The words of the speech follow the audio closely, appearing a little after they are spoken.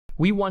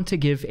We want to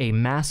give a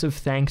massive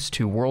thanks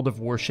to World of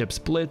Warships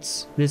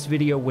Blitz. This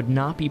video would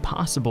not be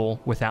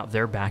possible without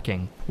their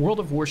backing. World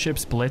of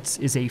Warships Blitz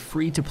is a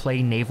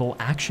free-to-play naval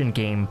action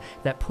game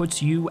that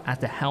puts you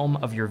at the helm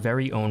of your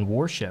very own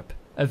warship.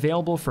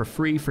 Available for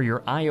free for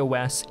your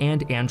iOS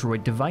and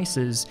Android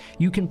devices,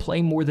 you can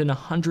play more than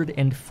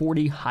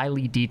 140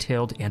 highly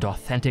detailed and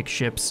authentic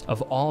ships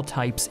of all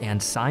types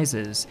and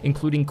sizes,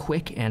 including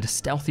quick and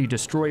stealthy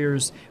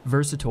destroyers,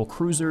 versatile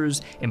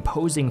cruisers,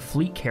 imposing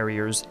fleet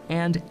carriers,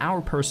 and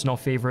our personal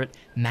favorite,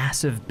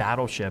 massive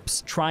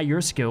battleships. Try your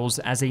skills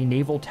as a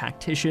naval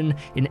tactician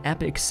in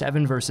epic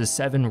 7 vs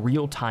 7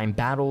 real-time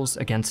battles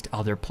against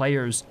other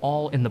players,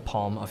 all in the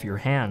palm of your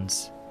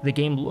hands. The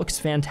game looks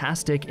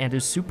fantastic and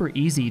is super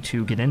easy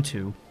to get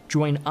into.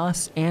 Join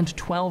us and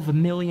 12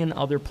 million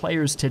other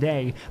players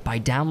today by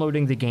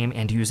downloading the game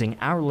and using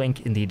our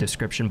link in the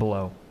description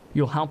below.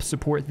 You'll help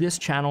support this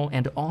channel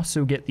and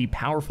also get the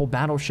powerful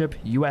battleship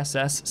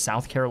USS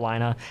South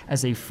Carolina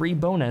as a free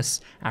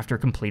bonus after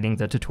completing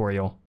the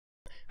tutorial.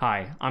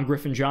 Hi, I'm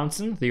Griffin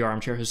Johnson, the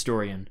Armchair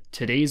Historian.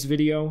 Today's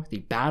video, the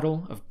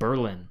Battle of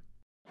Berlin.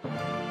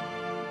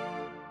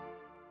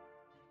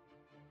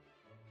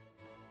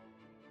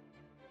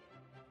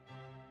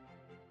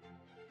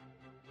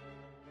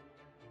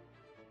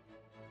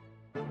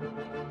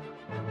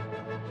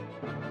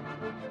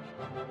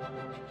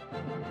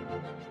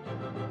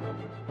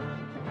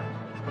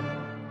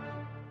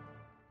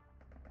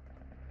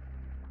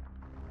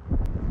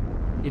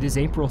 It is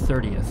April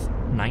 30th,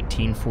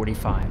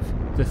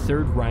 1945. The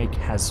Third Reich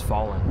has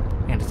fallen,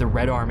 and the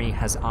Red Army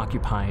has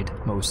occupied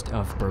most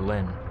of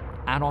Berlin.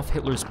 Adolf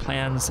Hitler's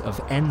plans of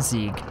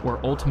Endsieg,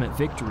 or ultimate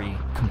victory,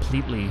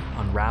 completely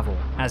unravel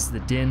as the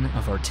din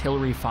of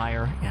artillery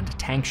fire and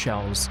tank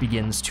shells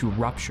begins to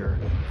rupture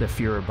the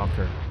Führer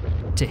bunker.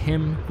 To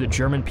him, the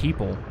German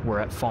people were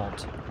at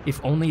fault.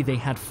 If only they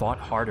had fought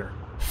harder.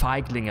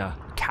 Feiglinge,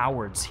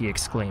 cowards, he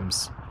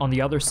exclaims. On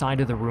the other side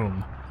of the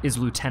room is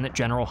Lieutenant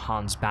General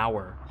Hans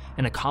Bauer,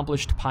 an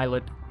accomplished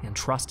pilot and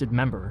trusted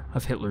member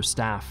of Hitler's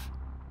staff.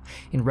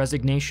 In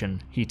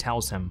resignation, he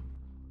tells him,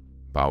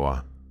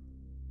 Bauer,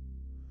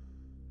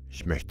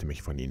 ich möchte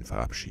mich von Ihnen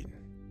verabschieden.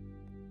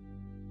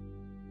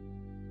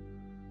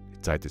 Die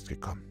Zeit ist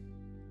gekommen.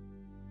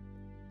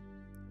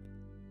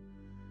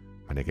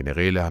 Meine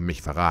Generäle haben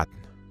mich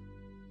verraten.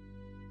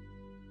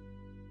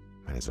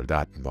 Meine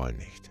Soldaten wollen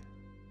nicht.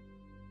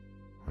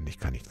 Und ich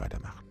kann nicht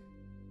weitermachen.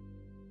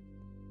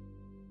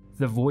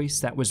 The voice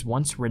that was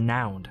once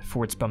renowned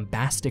for its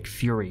bombastic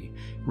fury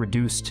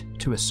reduced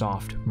to a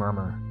soft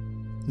murmur.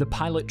 The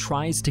pilot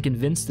tries to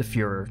convince the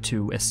Führer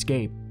to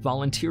escape,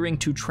 volunteering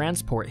to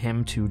transport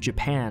him to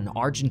Japan,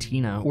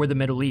 Argentina, or the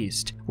Middle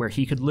East, where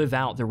he could live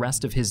out the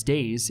rest of his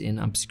days in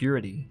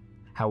obscurity.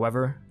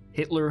 However,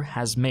 Hitler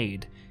has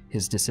made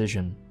his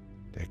decision.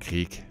 Der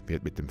Krieg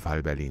wird mit dem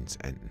Fall Berlins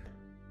enden.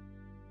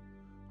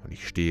 Und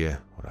ich stehe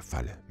oder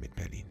falle mit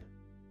Berlin.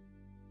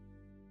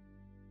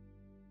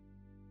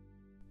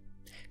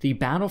 The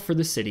battle for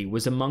the city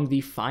was among the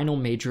final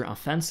major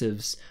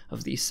offensives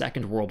of the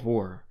Second World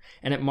War,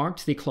 and it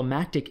marked the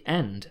climactic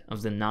end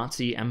of the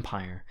Nazi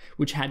Empire,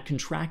 which had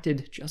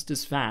contracted just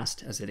as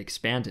fast as it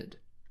expanded.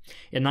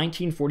 In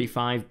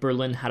 1945,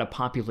 Berlin had a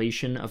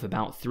population of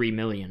about 3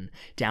 million,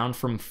 down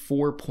from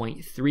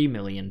 4.3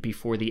 million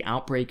before the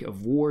outbreak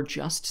of war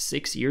just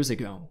 6 years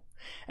ago.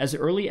 As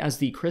early as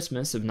the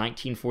Christmas of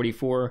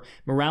 1944,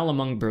 morale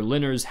among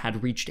Berliners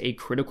had reached a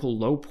critical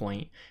low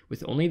point,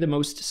 with only the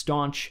most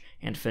staunch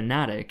and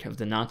fanatic of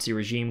the Nazi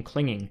regime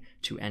clinging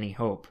to any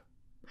hope.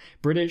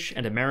 British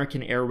and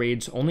American air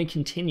raids only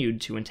continued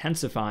to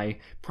intensify,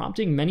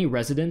 prompting many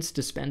residents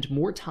to spend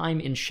more time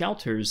in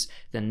shelters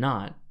than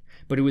not.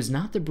 But it was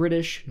not the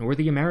British nor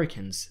the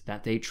Americans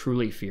that they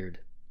truly feared.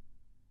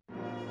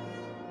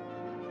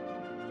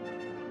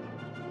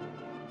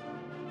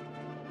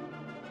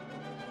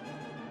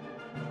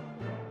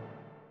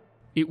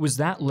 It was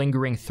that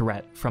lingering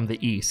threat from the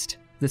East,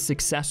 the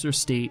successor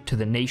state to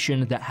the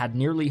nation that had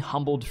nearly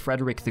humbled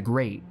Frederick the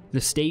Great, the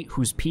state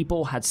whose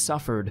people had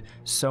suffered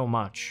so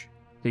much,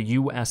 the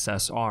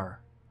USSR.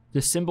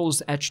 The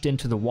symbols etched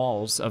into the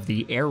walls of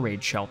the air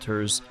raid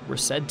shelters were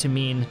said to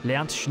mean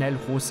 "Lernt schnell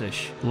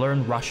Russisch,"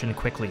 learn Russian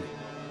quickly.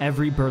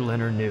 Every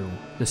Berliner knew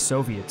the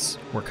Soviets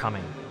were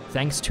coming.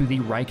 Thanks to the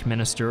Reich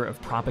Minister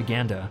of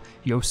Propaganda,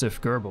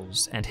 Joseph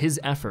Goebbels, and his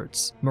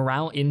efforts,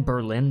 morale in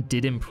Berlin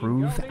did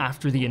improve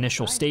after the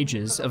initial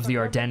stages of the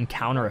Ardennes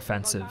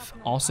counteroffensive,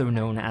 also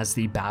known as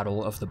the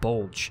Battle of the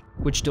Bulge,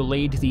 which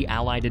delayed the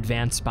Allied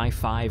advance by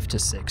 5 to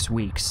 6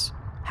 weeks.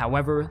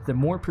 However, the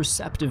more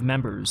perceptive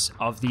members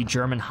of the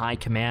German High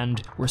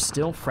Command were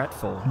still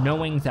fretful,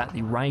 knowing that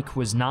the Reich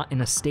was not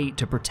in a state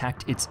to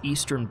protect its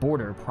eastern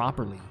border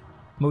properly.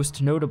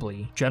 Most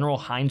notably, General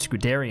Heinz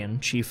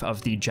Guderian, Chief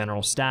of the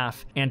General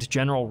Staff, and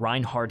General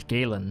Reinhard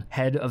Gehlen,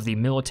 Head of the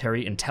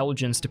Military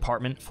Intelligence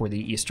Department for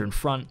the Eastern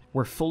Front,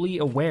 were fully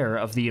aware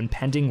of the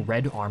impending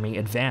Red Army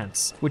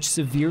advance, which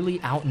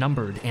severely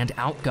outnumbered and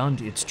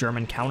outgunned its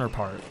German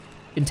counterpart.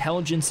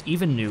 Intelligence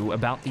even knew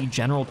about the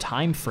general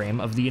time frame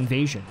of the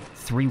invasion,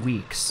 3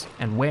 weeks,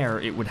 and where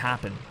it would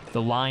happen,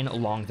 the line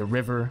along the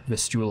river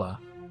Vistula.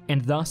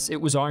 And thus it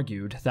was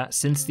argued that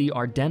since the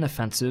Ardennes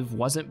offensive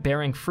wasn't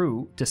bearing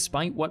fruit,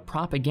 despite what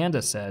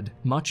propaganda said,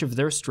 much of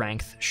their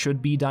strength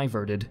should be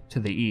diverted to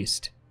the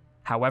east.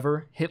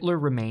 However, Hitler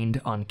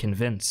remained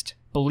unconvinced,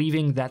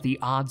 believing that the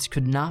odds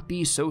could not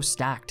be so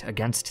stacked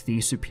against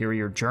the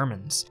superior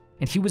Germans,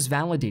 and he was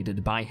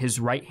validated by his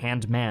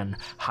right-hand man,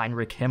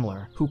 Heinrich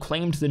Himmler, who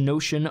claimed the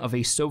notion of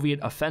a Soviet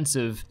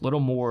offensive little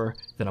more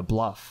than a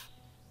bluff.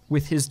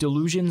 With his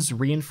delusions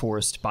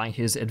reinforced by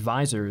his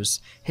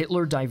advisors,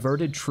 Hitler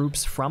diverted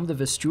troops from the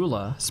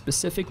Vistula,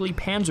 specifically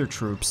panzer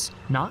troops,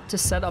 not to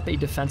set up a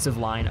defensive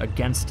line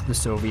against the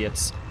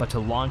Soviets, but to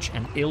launch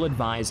an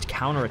ill-advised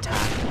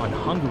counterattack on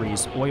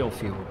Hungary's oil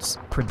fields,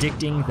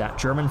 predicting that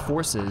German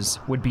forces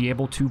would be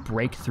able to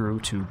break through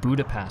to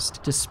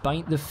Budapest,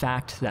 despite the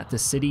fact that the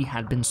city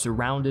had been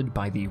surrounded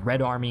by the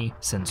Red Army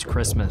since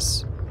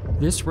Christmas.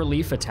 This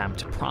relief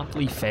attempt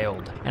promptly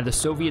failed, and the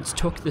Soviets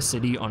took the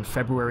city on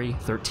February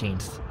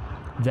 13th.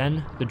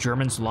 Then, the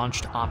Germans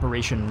launched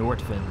Operation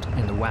Nordwind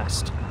in the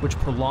west, which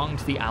prolonged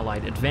the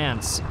Allied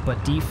advance,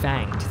 but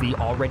defanged the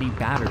already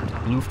battered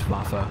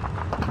Luftwaffe.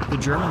 The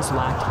Germans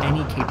lacked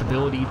any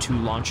capability to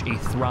launch a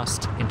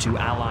thrust into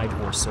Allied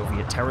or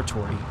Soviet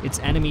territory. Its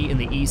enemy in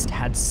the east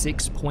had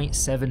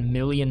 6.7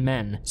 million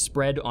men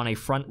spread on a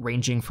front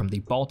ranging from the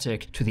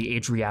Baltic to the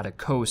Adriatic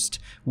coast,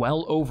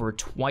 well over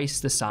twice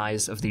the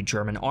size of the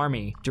German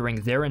army during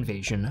their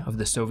invasion of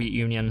the Soviet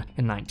Union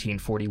in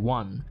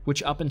 1941,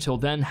 which up until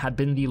then had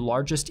been the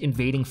largest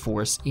invading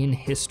force in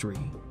history.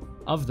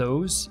 Of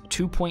those,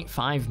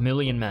 2.5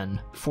 million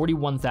men,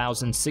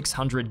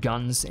 41,600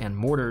 guns and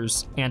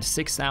mortars, and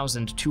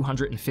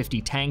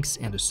 6,250 tanks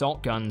and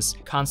assault guns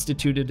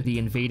constituted the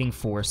invading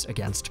force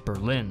against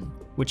Berlin,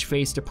 which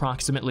faced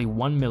approximately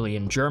 1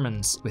 million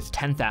Germans with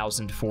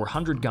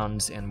 10,400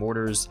 guns and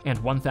mortars and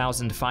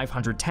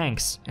 1,500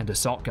 tanks and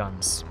assault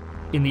guns.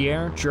 In the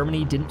air,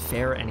 Germany didn't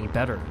fare any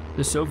better.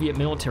 The Soviet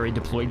military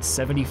deployed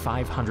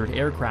 7,500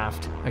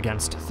 aircraft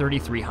against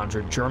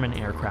 3,300 German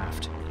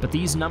aircraft. But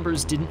these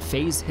numbers didn't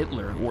faze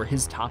Hitler or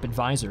his top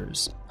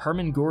advisors.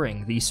 Hermann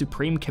Göring, the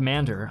supreme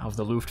commander of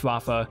the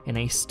Luftwaffe, in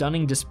a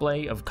stunning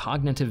display of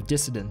cognitive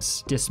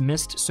dissonance,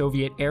 dismissed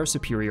Soviet air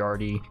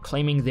superiority,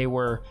 claiming they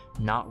were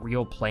not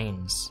real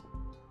planes.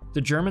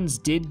 The Germans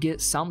did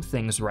get some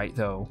things right,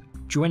 though.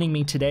 Joining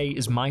me today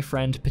is my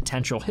friend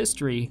Potential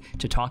History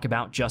to talk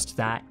about just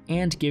that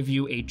and give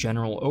you a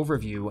general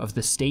overview of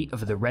the state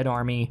of the Red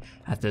Army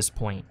at this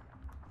point.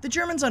 The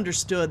Germans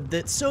understood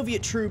that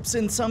Soviet troops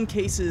in some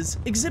cases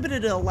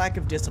exhibited a lack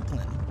of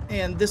discipline,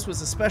 and this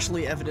was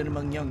especially evident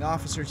among young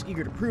officers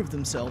eager to prove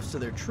themselves to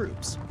their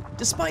troops.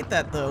 Despite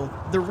that though,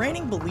 the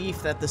reigning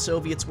belief that the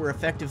Soviets were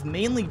effective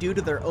mainly due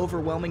to their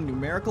overwhelming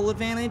numerical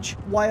advantage,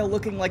 while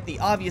looking like the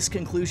obvious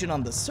conclusion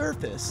on the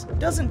surface,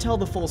 doesn't tell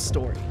the full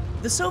story.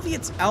 The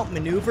Soviets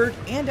outmaneuvered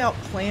and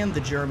outplanned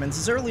the Germans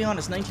as early on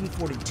as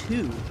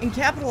 1942, and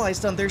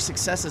capitalized on their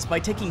successes by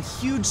taking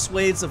huge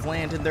swathes of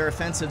land in their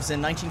offensives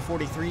in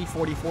 1943,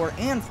 44,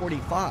 and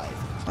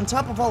 45. On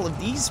top of all of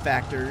these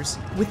factors,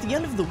 with the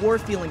end of the war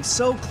feeling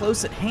so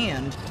close at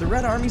hand, the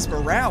Red Army's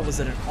morale was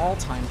at an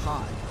all-time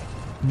high.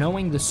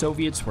 Knowing the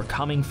Soviets were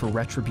coming for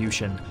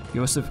retribution,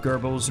 Joseph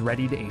Goebbels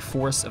readied a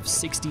force of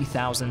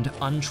 60,000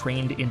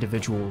 untrained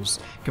individuals,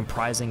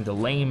 comprising the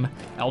lame,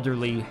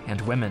 elderly, and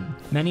women.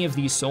 Many of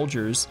these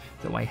soldiers,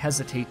 though I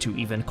hesitate to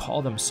even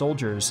call them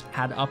soldiers,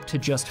 had up to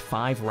just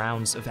 5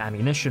 rounds of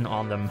ammunition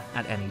on them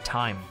at any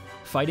time.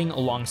 Fighting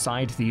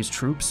alongside these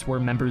troops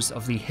were members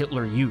of the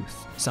Hitler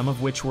Youth, some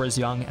of which were as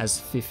young as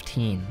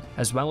 15,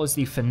 as well as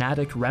the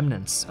fanatic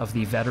remnants of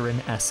the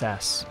veteran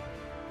SS.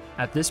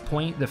 At this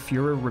point, the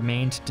Führer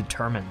remained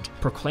determined,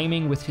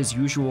 proclaiming with his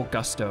usual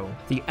gusto,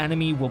 "The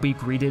enemy will be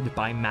greeted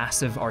by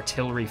massive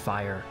artillery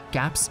fire.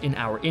 Gaps in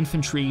our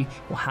infantry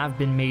will have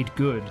been made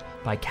good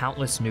by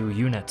countless new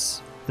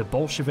units. The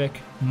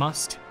Bolshevik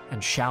must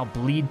and shall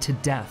bleed to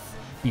death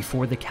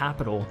before the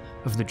capital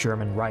of the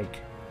German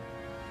Reich."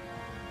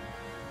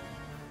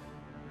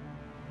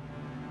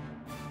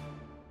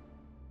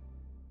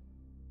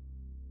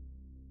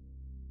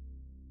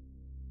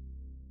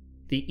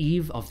 The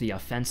eve of the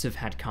offensive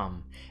had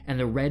come, and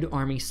the Red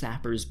Army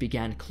sappers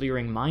began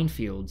clearing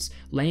minefields,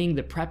 laying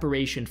the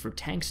preparation for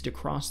tanks to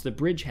cross the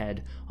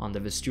bridgehead on the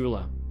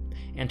Vistula.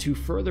 And to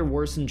further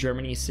worsen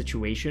Germany's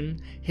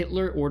situation,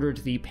 Hitler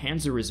ordered the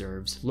panzer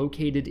reserves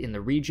located in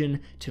the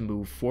region to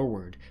move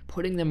forward,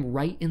 putting them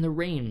right in the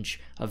range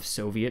of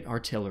Soviet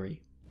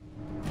artillery.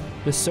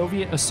 The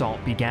Soviet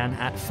assault began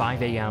at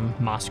 5 a.m.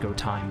 Moscow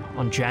time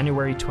on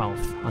January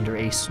 12th under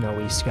a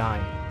snowy sky.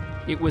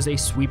 It was a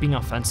sweeping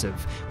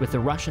offensive, with the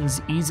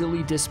Russians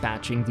easily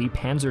dispatching the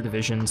panzer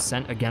divisions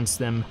sent against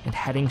them and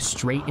heading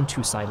straight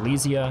into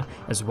Silesia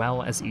as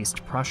well as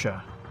East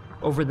Prussia.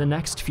 Over the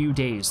next few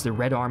days, the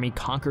Red Army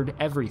conquered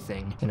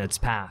everything in its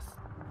path.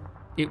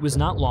 It was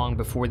not long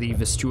before the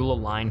Vistula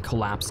line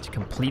collapsed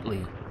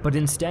completely. But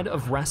instead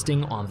of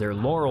resting on their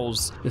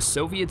laurels, the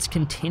Soviets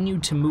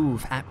continued to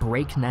move at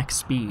breakneck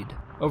speed.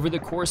 Over the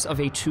course of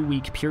a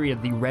 2-week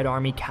period, the Red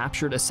Army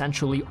captured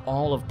essentially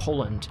all of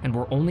Poland and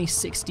were only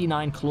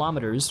 69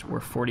 kilometers, or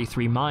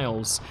 43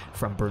 miles,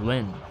 from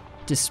Berlin.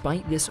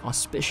 Despite this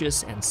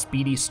auspicious and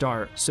speedy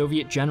start,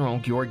 Soviet General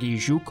Georgy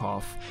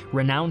Zhukov,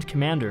 renowned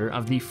commander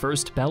of the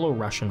First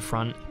Belorussian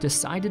Front,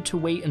 decided to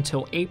wait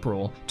until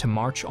April to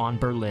march on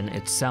Berlin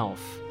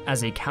itself,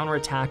 as a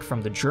counterattack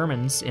from the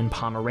Germans in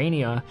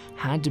Pomerania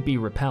had to be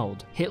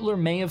repelled. Hitler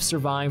may have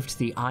survived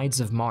the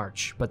Ides of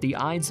March, but the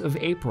Ides of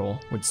April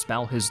would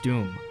spell his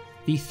doom.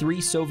 The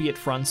 3 Soviet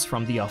fronts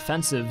from the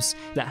offensives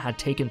that had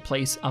taken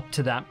place up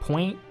to that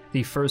point,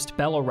 the First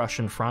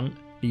Belarusian Front,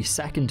 the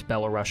Second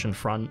Belarusian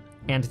Front,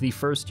 and the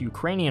First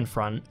Ukrainian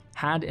Front,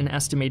 had an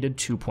estimated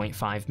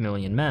 2.5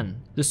 million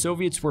men. The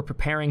Soviets were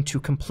preparing to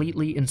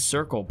completely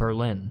encircle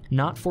Berlin,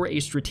 not for a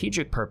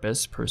strategic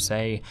purpose per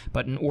se,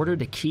 but in order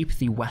to keep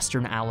the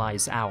Western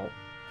Allies out.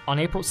 On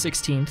April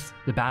 16th,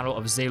 the Battle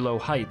of Zelo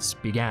Heights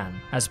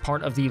began, as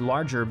part of the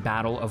larger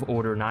Battle of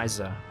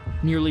Oder-Neisse.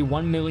 Nearly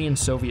 1 million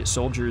Soviet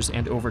soldiers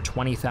and over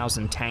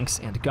 20,000 tanks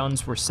and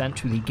guns were sent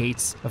to the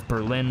gates of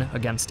Berlin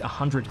against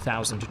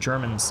 100,000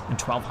 Germans and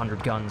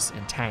 1,200 guns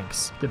and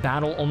tanks. The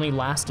battle only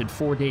lasted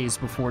 4 days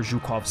before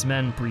Zhukov's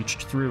men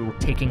breached through,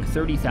 taking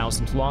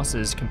 30,000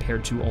 losses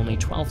compared to only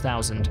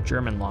 12,000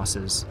 German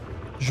losses.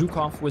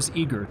 Zhukov was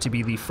eager to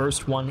be the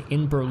first one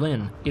in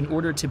Berlin in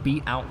order to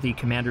beat out the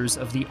commanders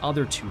of the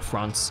other 2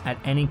 fronts at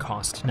any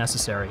cost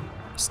necessary.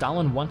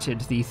 Stalin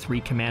wanted the 3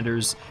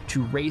 commanders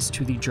to race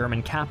to the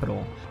German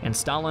capital, and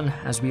Stalin,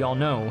 as we all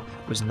know,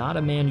 was not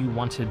a man you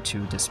wanted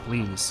to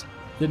displease.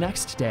 The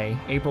next day,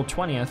 April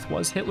 20th,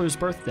 was Hitler's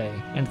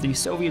birthday, and the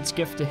Soviets'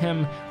 gift to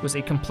him was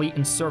a complete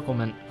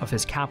encirclement of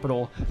his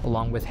capital,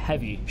 along with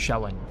heavy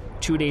shelling.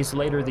 2 days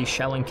later, the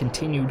shelling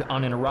continued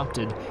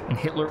uninterrupted, and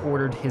Hitler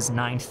ordered his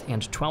 9th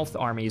and 12th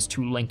armies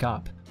to link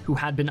up, who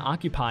had been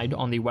occupied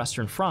on the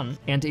Western Front,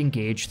 and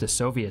engage the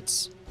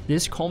Soviets.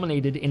 This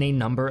culminated in a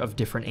number of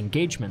different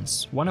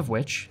engagements, one of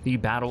which, the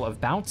Battle of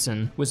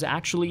Bautzen, was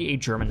actually a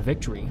German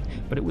victory,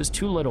 but it was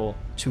too little,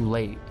 too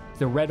late.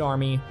 The Red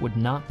Army would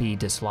not be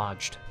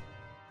dislodged.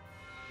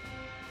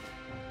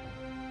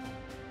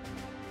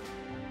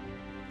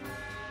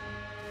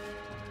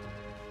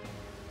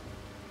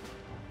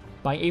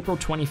 By April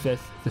 25th,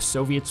 the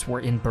Soviets were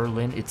in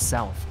Berlin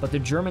itself, but the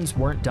Germans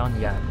weren't done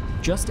yet.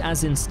 Just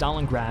as in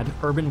Stalingrad,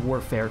 urban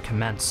warfare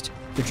commenced.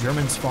 The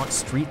Germans fought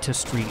street to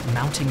street,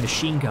 mounting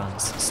machine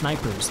guns,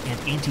 snipers, and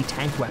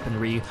anti-tank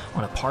weaponry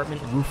on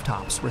apartment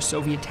rooftops where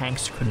Soviet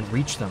tanks couldn't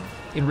reach them.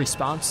 In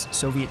response,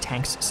 Soviet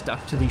tanks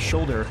stuck to the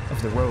shoulder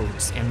of the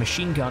roads, and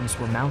machine guns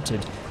were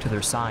mounted to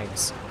their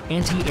sides.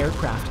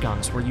 Anti-aircraft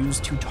guns were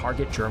used to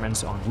target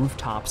Germans on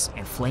rooftops,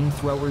 and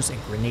flamethrowers and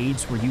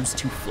grenades were used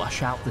to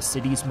flush out the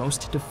city's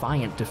most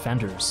defiant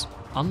defenders.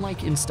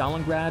 Unlike in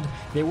Stalingrad,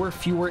 there were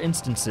fewer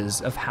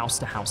instances of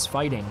house-to-house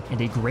fighting,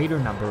 and a greater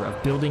number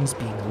of buildings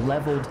being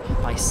leveled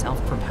by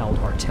self-propelled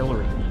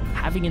artillery.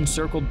 Having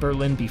encircled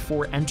Berlin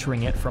before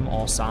entering it from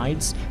all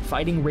sides,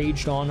 fighting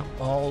raged on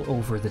all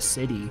over the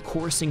city,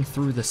 coursing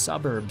through the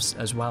suburbs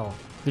as well.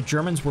 The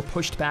Germans were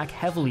pushed back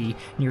heavily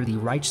near the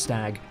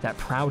Reichstag, that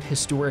proud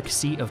historic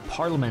seat of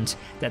parliament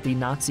that the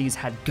Nazis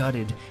had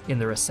gutted in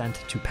their ascent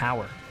to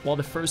power. While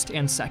the 1st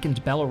and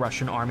 2nd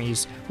Belarusian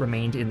armies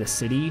remained in the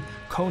city,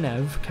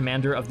 Konev,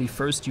 commander of the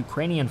 1st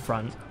Ukrainian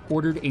Front,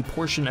 ordered a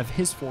portion of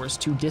his force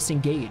to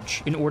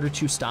disengage in order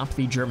to stop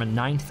the German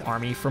 9th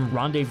Army from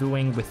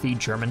rendezvousing with the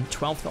German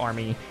 12th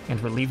Army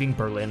and relieving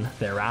Berlin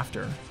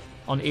thereafter.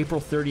 On April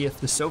 30th,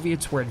 the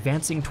Soviets were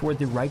advancing toward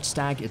the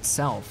Reichstag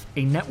itself.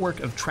 A network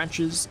of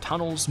trenches,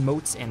 tunnels,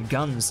 moats, and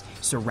guns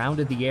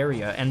surrounded the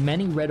area, and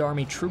many Red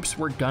Army troops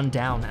were gunned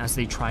down as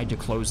they tried to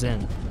close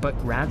in. But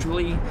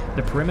gradually,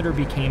 the perimeter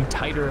became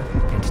tighter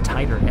and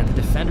tighter, and the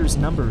defenders'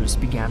 numbers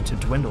began to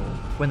dwindle.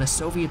 When the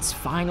Soviets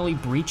finally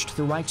breached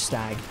the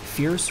Reichstag,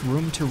 fierce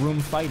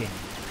room-to-room fighting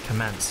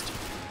commenced.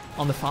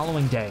 On the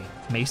following day,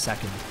 May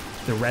 2nd,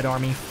 the Red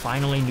Army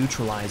finally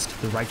neutralized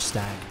the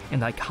Reichstag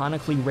and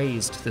iconically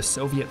raised the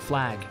Soviet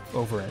flag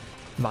over it.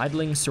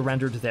 Weidling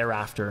surrendered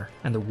thereafter,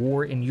 and the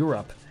war in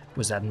Europe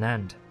was at an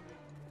end.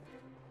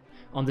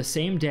 On the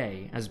same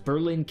day as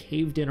Berlin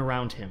caved in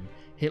around him,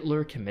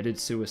 Hitler committed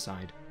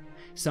suicide.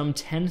 Some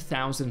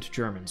 10,000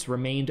 Germans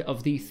remained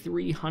of the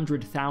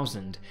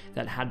 300,000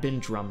 that had been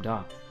drummed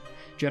up.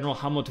 General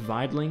Helmut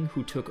Weidling,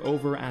 who took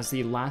over as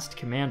the last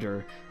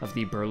commander of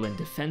the Berlin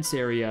defense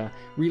area,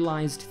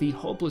 realized the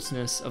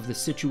hopelessness of the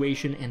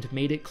situation and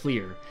made it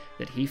clear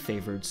that he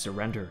favored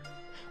surrender.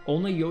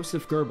 Only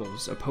Joseph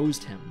Goebbels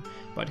opposed him,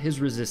 but his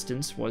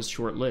resistance was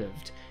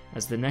short-lived,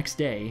 as the next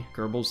day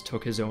Goebbels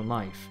took his own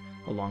life,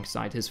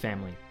 alongside his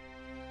family.